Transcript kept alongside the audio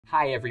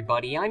Hi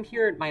everybody, I'm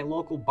here at my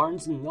local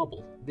Barnes &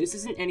 Noble. This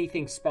isn't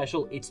anything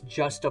special, it's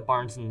just a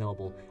Barnes &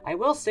 Noble. I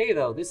will say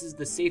though, this is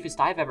the safest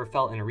I've ever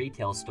felt in a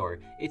retail store.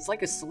 It's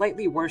like a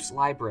slightly worse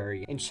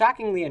library, and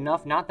shockingly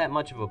enough, not that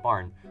much of a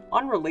barn.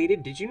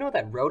 Unrelated, did you know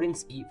that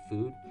rodents eat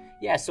food?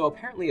 Yeah, so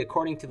apparently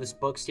according to this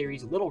book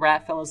series, little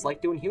rat fellas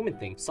like doing human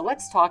things, so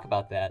let's talk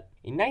about that.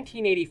 In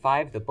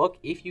 1985, the book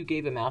If You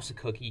Gave a Mouse a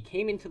Cookie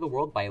came into the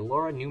world by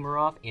Laura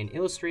Numeroff and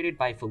illustrated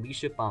by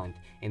Felicia Bond,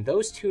 and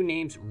those two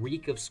names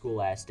reek of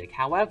scholastic.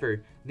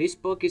 However, this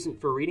book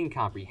isn't for reading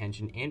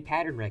comprehension and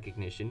pattern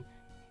recognition,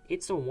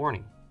 it's a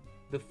warning.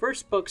 The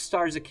first book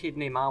stars a kid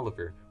named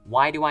Oliver.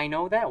 Why do I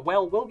know that?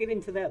 Well, we'll get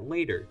into that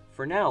later.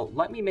 For now,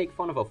 let me make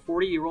fun of a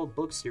 40-year-old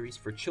book series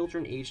for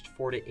children aged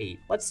 4 to 8.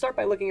 Let's start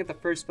by looking at the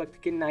first book to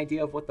get an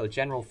idea of what the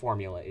general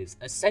formula is.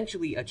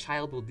 Essentially, a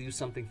child will do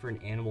something for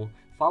an animal,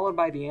 followed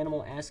by the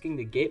animal asking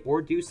to get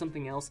or do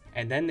something else,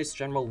 and then this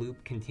general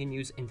loop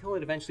continues until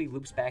it eventually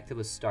loops back to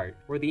the start,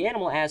 where the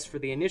animal asks for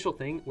the initial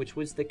thing, which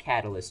was the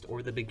catalyst,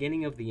 or the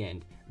beginning of the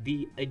end.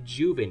 The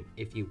adjuvant,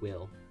 if you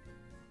will.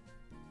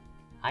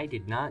 I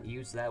did not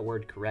use that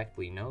word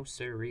correctly, no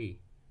siree.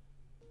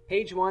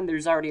 Page 1,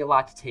 there's already a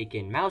lot to take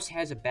in. Mouse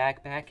has a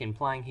backpack,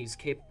 implying he's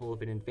capable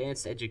of an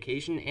advanced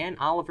education, and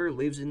Oliver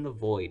lives in the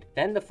void.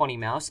 Then the funny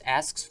mouse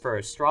asks for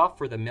a straw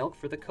for the milk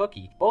for the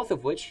cookie, both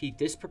of which he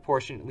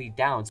disproportionately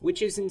downs,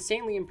 which is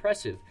insanely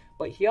impressive,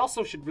 but he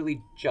also should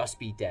really just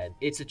be dead.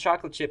 It's a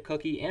chocolate chip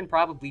cookie and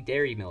probably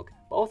dairy milk,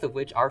 both of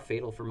which are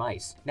fatal for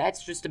mice.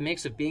 That's just a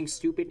mix of being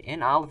stupid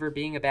and Oliver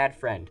being a bad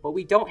friend. But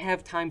we don't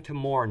have time to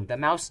mourn. The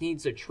mouse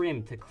needs a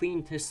trim, to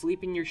clean, to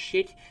sleep in your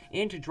shit,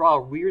 and to draw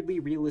a weirdly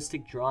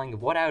realistic drawing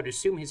of what I would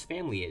assume his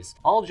family is,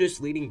 all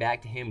just leading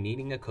back to him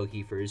needing a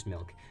cookie for his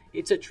milk.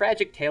 It's a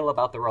tragic tale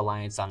about the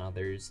reliance on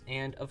others,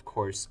 and, of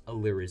course,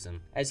 allurism.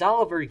 As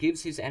Oliver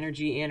gives his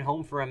energy and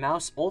home for a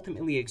mouse,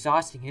 ultimately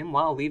exhausting him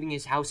while leaving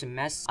his house a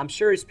mess, I'm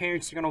sure his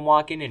parents are gonna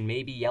walk in and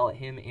maybe yell at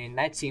him, and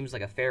that seems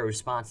like a fair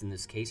response in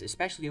this case,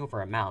 especially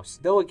over a mouse.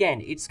 Though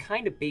again, it's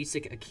kind of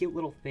basic, a cute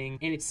little thing,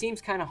 and it seems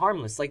kind of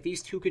harmless, like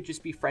these two could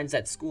just be friends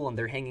at school and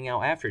they're hanging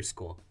out after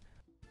school.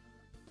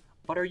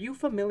 But are you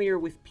familiar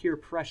with peer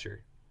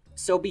pressure?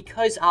 So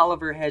because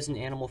Oliver has an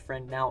animal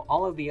friend now,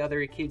 all of the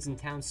other kids in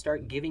town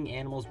start giving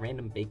animals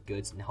random baked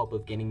goods in hope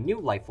of getting new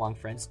lifelong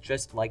friends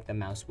just like the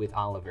mouse with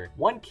Oliver.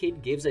 One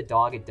kid gives a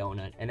dog a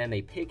donut, and then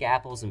they pick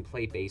apples and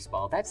play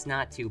baseball. That's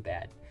not too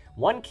bad.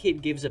 One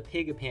kid gives a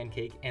pig a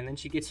pancake, and then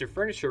she gets her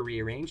furniture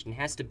rearranged and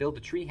has to build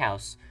a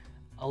treehouse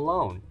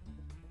alone.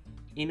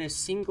 In a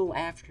single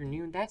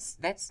afternoon, that's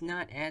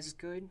not as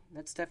good.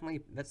 That's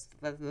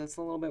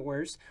a little bit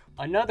worse.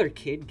 Another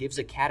kid gives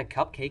a cat a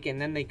cupcake, and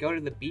then they go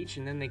to the beach,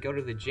 and then they go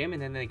to the gym,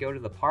 and then they go to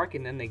the park,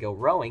 and then they go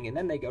rowing, and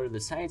then they go to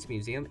the science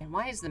museum. And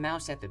why is the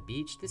mouse at the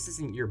beach? This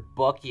isn't your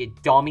book, you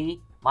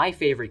dummy. My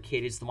favorite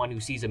kid is the one who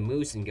sees a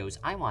moose and goes,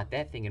 I want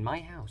that thing in my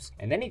house.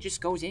 And then he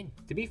just goes in.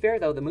 To be fair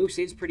though, the moose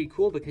is pretty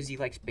cool because he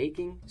likes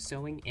baking,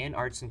 sewing, and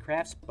arts and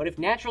crafts. But if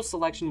natural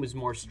selection was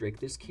more strict,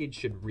 this kid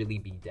should really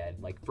be dead.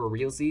 Like for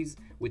realsies,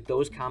 with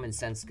those common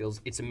sense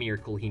skills, it's a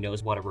miracle he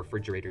knows what a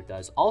refrigerator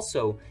does.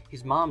 Also,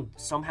 his mom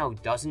somehow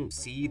doesn't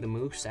see the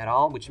moose at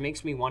all, which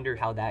makes me wonder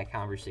how that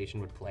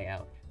conversation would play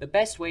out. The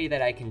best way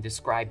that I can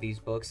describe these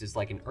books is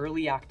like an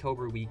early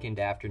October weekend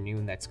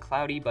afternoon that's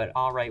cloudy but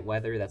alright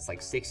weather that's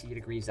like 60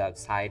 degrees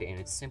outside, and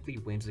it's simply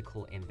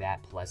whimsical and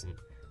that pleasant.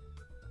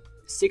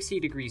 60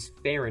 degrees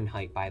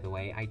Fahrenheit, by the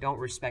way. I don't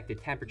respect a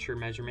temperature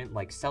measurement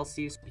like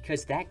Celsius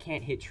because that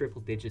can't hit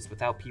triple digits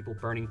without people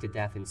burning to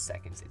death in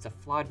seconds. It's a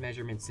flawed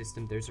measurement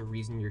system. There's a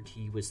reason your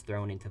tea was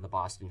thrown into the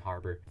Boston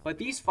Harbor. But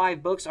these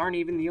 5 books aren't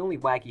even the only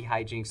wacky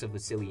hijinks of the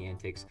silly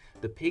antics.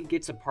 The pig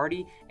gets a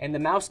party, and the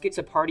mouse gets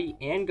a party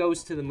and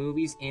goes to the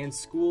movies and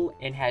school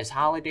and has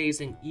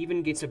holidays and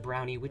even gets a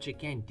brownie, which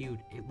again,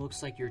 dude, it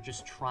looks like you're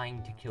just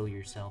trying to kill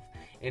yourself.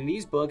 In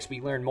these books, we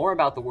learn more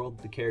about the world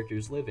the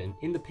characters live in.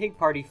 In the pig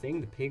party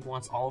thing, the pig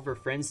wants all of her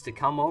friends to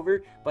come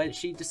over, but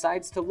she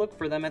decides to look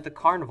for them at the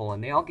carnival,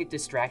 and they all get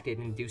distracted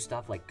and do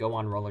stuff like go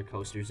on roller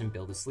coasters and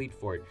build a sleep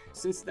fort.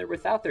 Since they're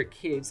without their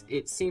kids,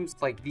 it seems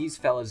like these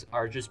fellas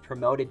are just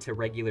promoted to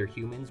regular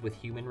humans with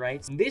human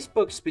rights. This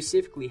book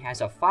specifically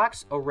has a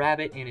fox, a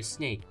rabbit, and a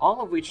snake,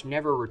 all of which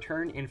never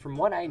return, and from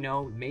what I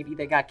know, maybe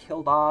they got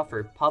killed off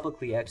or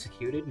publicly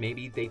executed,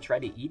 maybe they try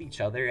to eat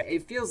each other.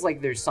 It feels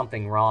like there's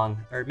something wrong,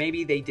 or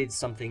maybe they did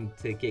something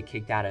to get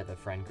kicked out of the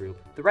friend group.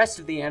 The rest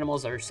of the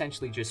animals are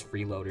essentially just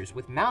freeloaders,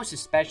 with Mouse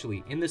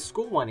especially. In the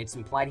school one, it's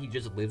implied he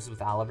just lives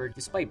with Oliver,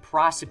 despite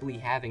possibly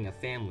having a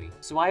family.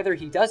 So either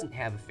he doesn't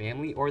have a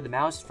family, or the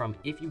mouse from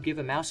If You Give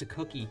a Mouse a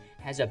Cookie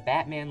has a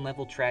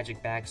Batman-level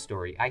tragic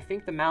backstory. I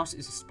think the mouse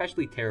is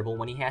especially terrible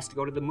when he has to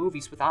go to the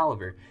movies with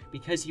Oliver,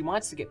 because he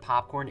wants to get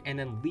popcorn and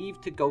then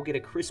leave to go get a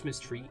Christmas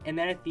tree, and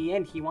then at the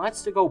end, he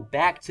wants to go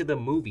back to the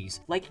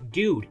movies. Like,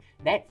 dude,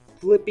 that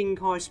flipping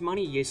costs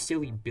money, you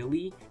silly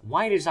Billy.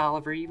 Why does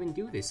Oliver even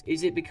do this?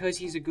 Is it because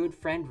he's a good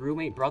friend,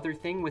 roommate, brother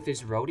thing with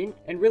his rodent?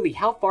 And really,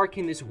 how far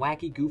can this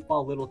wacky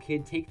goofball little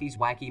kid take these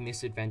wacky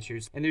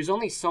misadventures? And there's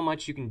only so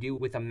much you can do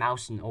with a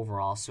mouse in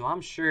overall, so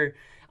I'm sure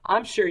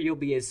I'm sure you'll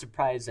be as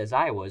surprised as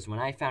I was when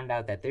I found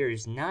out that there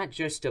is not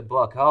just a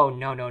book. Oh,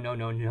 no, no, no,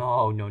 no,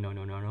 no, no, no,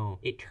 no, no, no.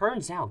 It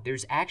turns out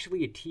there's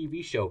actually a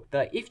TV show,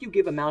 the If You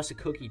Give a Mouse a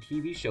Cookie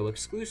TV show,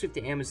 exclusive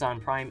to Amazon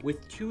Prime,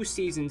 with 2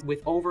 seasons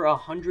with over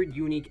 100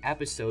 unique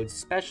episodes,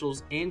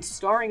 specials, and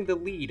starring the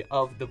lead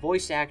of the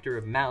voice actor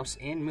of Mouse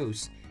and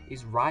Moose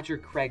is Roger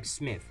Craig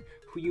Smith,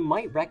 who you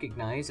might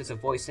recognize as a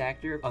voice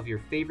actor of your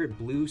favorite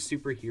blue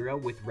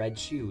superhero with red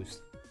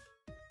shoes.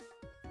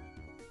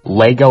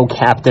 Lego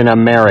Captain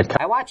America.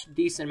 I watched a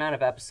decent amount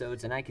of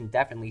episodes, and I can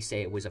definitely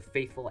say it was a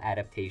faithful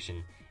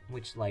adaptation,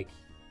 which, like,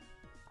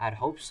 I'd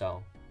hope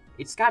so.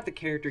 It's got the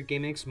character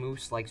gimmicks.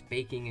 Moose likes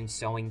baking and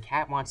sewing,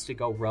 Cat wants to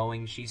go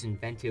rowing, she's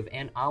inventive,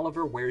 and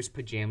Oliver wears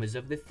pajamas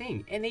of the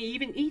Thing, and they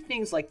even eat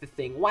things like the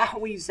Thing.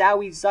 Wowie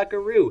zowie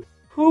zuckaroo!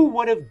 Who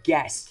would have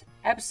guessed?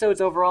 Episodes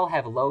overall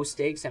have low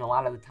stakes, and a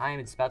lot of the time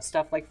it's about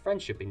stuff like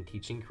friendship and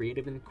teaching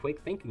creative and quick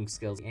thinking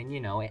skills, and you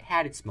know, it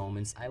had its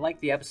moments. I like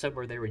the episode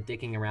where they were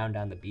dicking around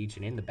on the beach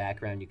and in the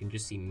background you can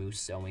just see Moose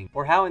sewing,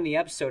 or how in the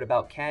episode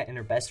about Kat and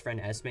her best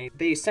friend Esme,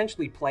 they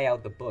essentially play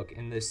out the book,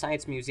 and the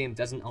Science Museum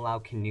doesn't allow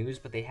canoes,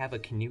 but they have a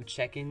canoe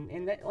check-in,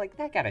 and that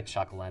got a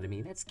chuckle out of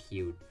me. That's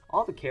cute.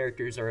 All the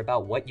characters are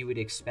about what you would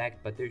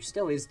expect, but there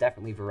still is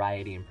definitely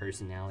variety and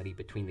personality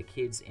between the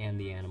kids and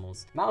the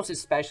animals. Mouse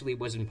especially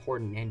was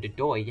important, and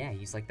Dodoy, yeah,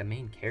 he's like the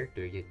main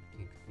character.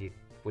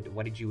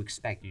 What did you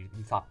expect? You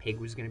thought Pig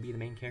was going to be the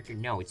main character?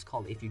 No, it's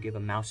called If You Give a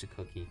Mouse a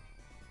Cookie.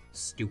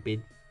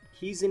 Stupid.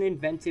 He's an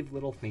inventive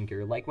little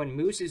thinker. Like when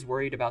Moose is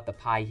worried about the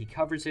pie, he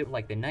covers it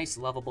like the nice,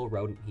 lovable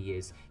rodent he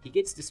is. He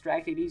gets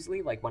distracted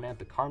easily, like when at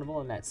the carnival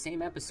in that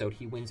same episode,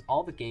 he wins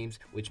all the games,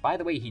 which by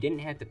the way, he didn't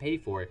have to pay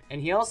for it.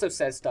 And he also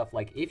says stuff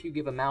like, if you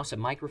give a mouse a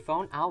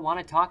microphone, I'll want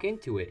to talk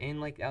into it.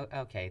 And like,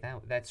 okay,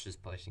 that's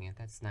just pushing it.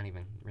 That's not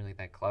even really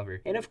that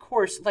clever. And of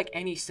course, like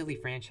any silly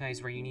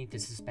franchise where you need to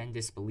suspend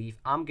disbelief,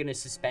 I'm gonna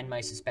suspend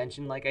my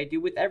suspension like I do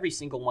with every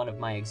single one of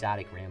my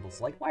exotic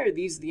rambles. Like, why are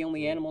these the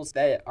only animals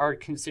that are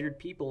considered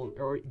people?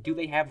 Or do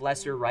they have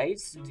lesser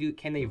rights?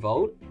 Can they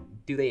vote?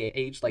 Do they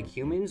age like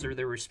humans or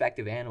their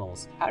respective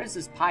animals? How does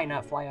this pie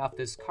not fly off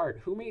this cart?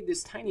 Who made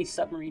this tiny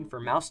submarine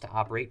for Mouse to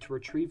operate to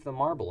retrieve the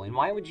marble? And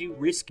why would you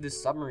risk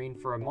this submarine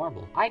for a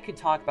marble? I could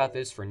talk about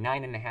this for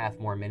 9.5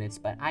 more minutes,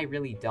 but I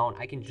really don't.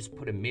 I can just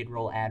put a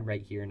mid-roll ad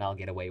right here and I'll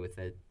get away with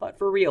it. But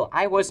for real,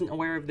 I wasn't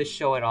aware of this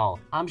show at all.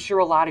 I'm sure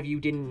a lot of you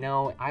didn't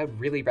know. I would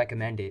really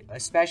recommend it,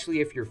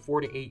 especially if you're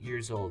 4 to 8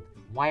 years old.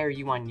 Why are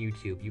you on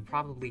YouTube? You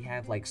probably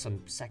have like some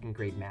 2nd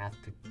grade math.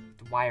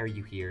 Why are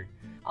you here?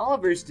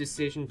 Oliver's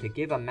decision to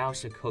give a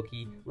mouse a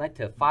cookie led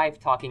to 5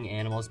 talking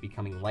animals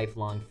becoming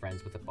lifelong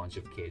friends with a bunch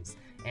of kids.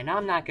 And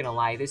I'm not gonna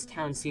lie, this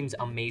town seems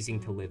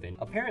amazing to live in.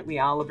 Apparently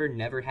Oliver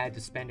never had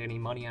to spend any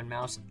money on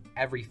Mouse.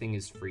 Everything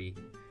is free.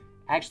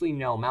 Actually,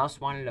 no, Mouse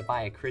wanted to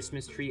buy a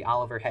Christmas tree.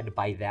 Oliver had to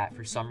buy that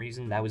for some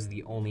reason. That was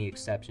the only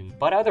exception.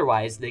 But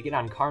otherwise, they get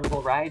on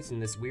carnival rides in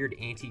this weird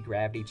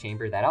anti-gravity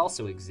chamber that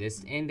also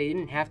exists, and they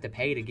didn't have to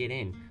pay to get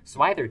in.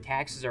 So either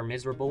taxes are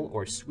miserable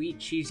or sweet,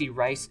 cheesy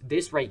rice.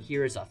 This right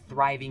here is a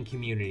thriving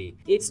community.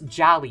 It's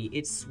jolly,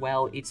 it's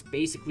swell, it's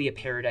basically a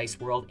paradise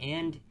world,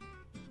 and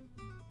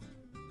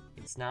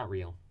it's not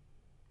real.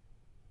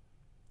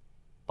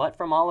 But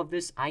from all of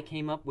this, I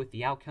came up with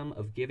the outcome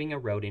of giving a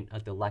rodent a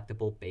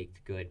delectable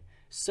baked good.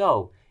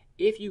 So,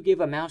 if you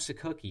give a mouse a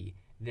cookie,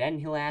 then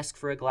he'll ask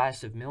for a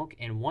glass of milk,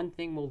 and one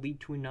thing will lead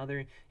to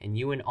another, and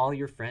you and all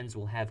your friends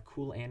will have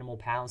cool animal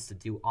pals to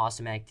do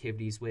awesome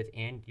activities with,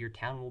 and your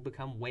town will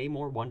become way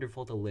more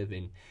wonderful to live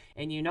in.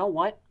 And you know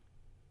what?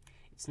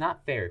 It's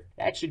not fair.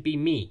 That should be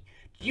me.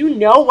 Do you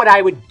know what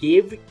I would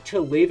give to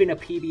live in a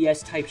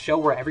PBS type show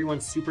where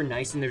everyone's super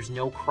nice and there's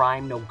no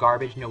crime, no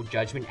garbage, no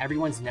judgment,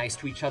 everyone's nice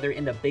to each other,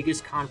 and the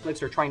biggest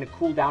conflicts are trying to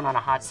cool down on a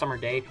hot summer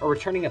day or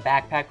returning a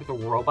backpack with a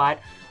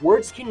robot?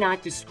 Words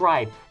cannot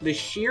describe the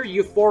sheer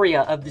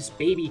euphoria of this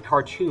baby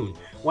cartoon.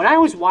 When I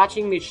was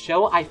watching this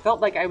show, I felt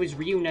like I was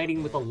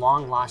reuniting with a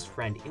long-lost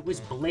friend. It was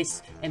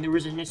bliss, and there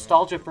was a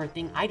nostalgia for a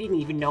thing I didn't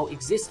even know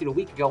existed a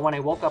week ago when I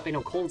woke up in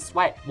a cold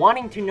sweat,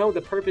 wanting to know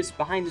the purpose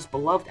behind this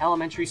beloved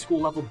elementary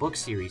school-level book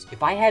series.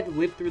 If I had to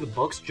live through the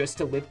books just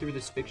to live through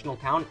this fictional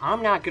town,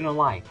 I'm not gonna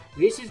lie.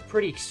 This is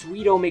pretty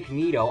sweeto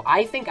McNeato.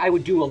 I think I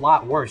would do a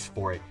lot worse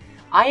for it.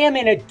 I am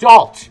an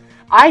adult.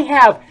 I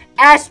have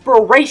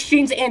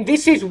aspirations, and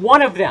this is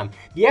one of them.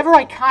 The ever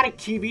iconic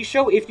TV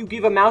show If You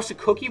Give a Mouse a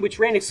Cookie, which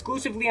ran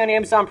exclusively on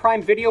Amazon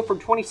Prime Video from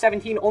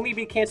 2017, only to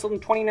be canceled in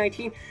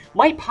 2019,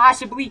 might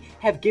possibly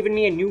have given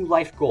me a new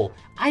life goal.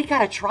 I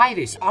gotta try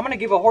this. I'm gonna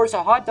give a horse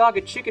a hot dog,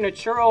 a chicken a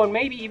churro, and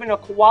maybe even a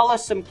koala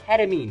some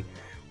ketamine.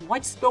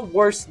 What's the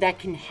worst that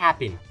can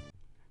happen?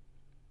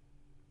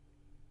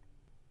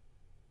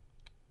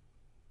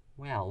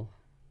 Well,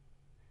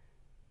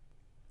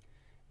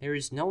 there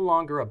is no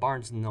longer a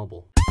Barnes &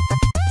 Noble.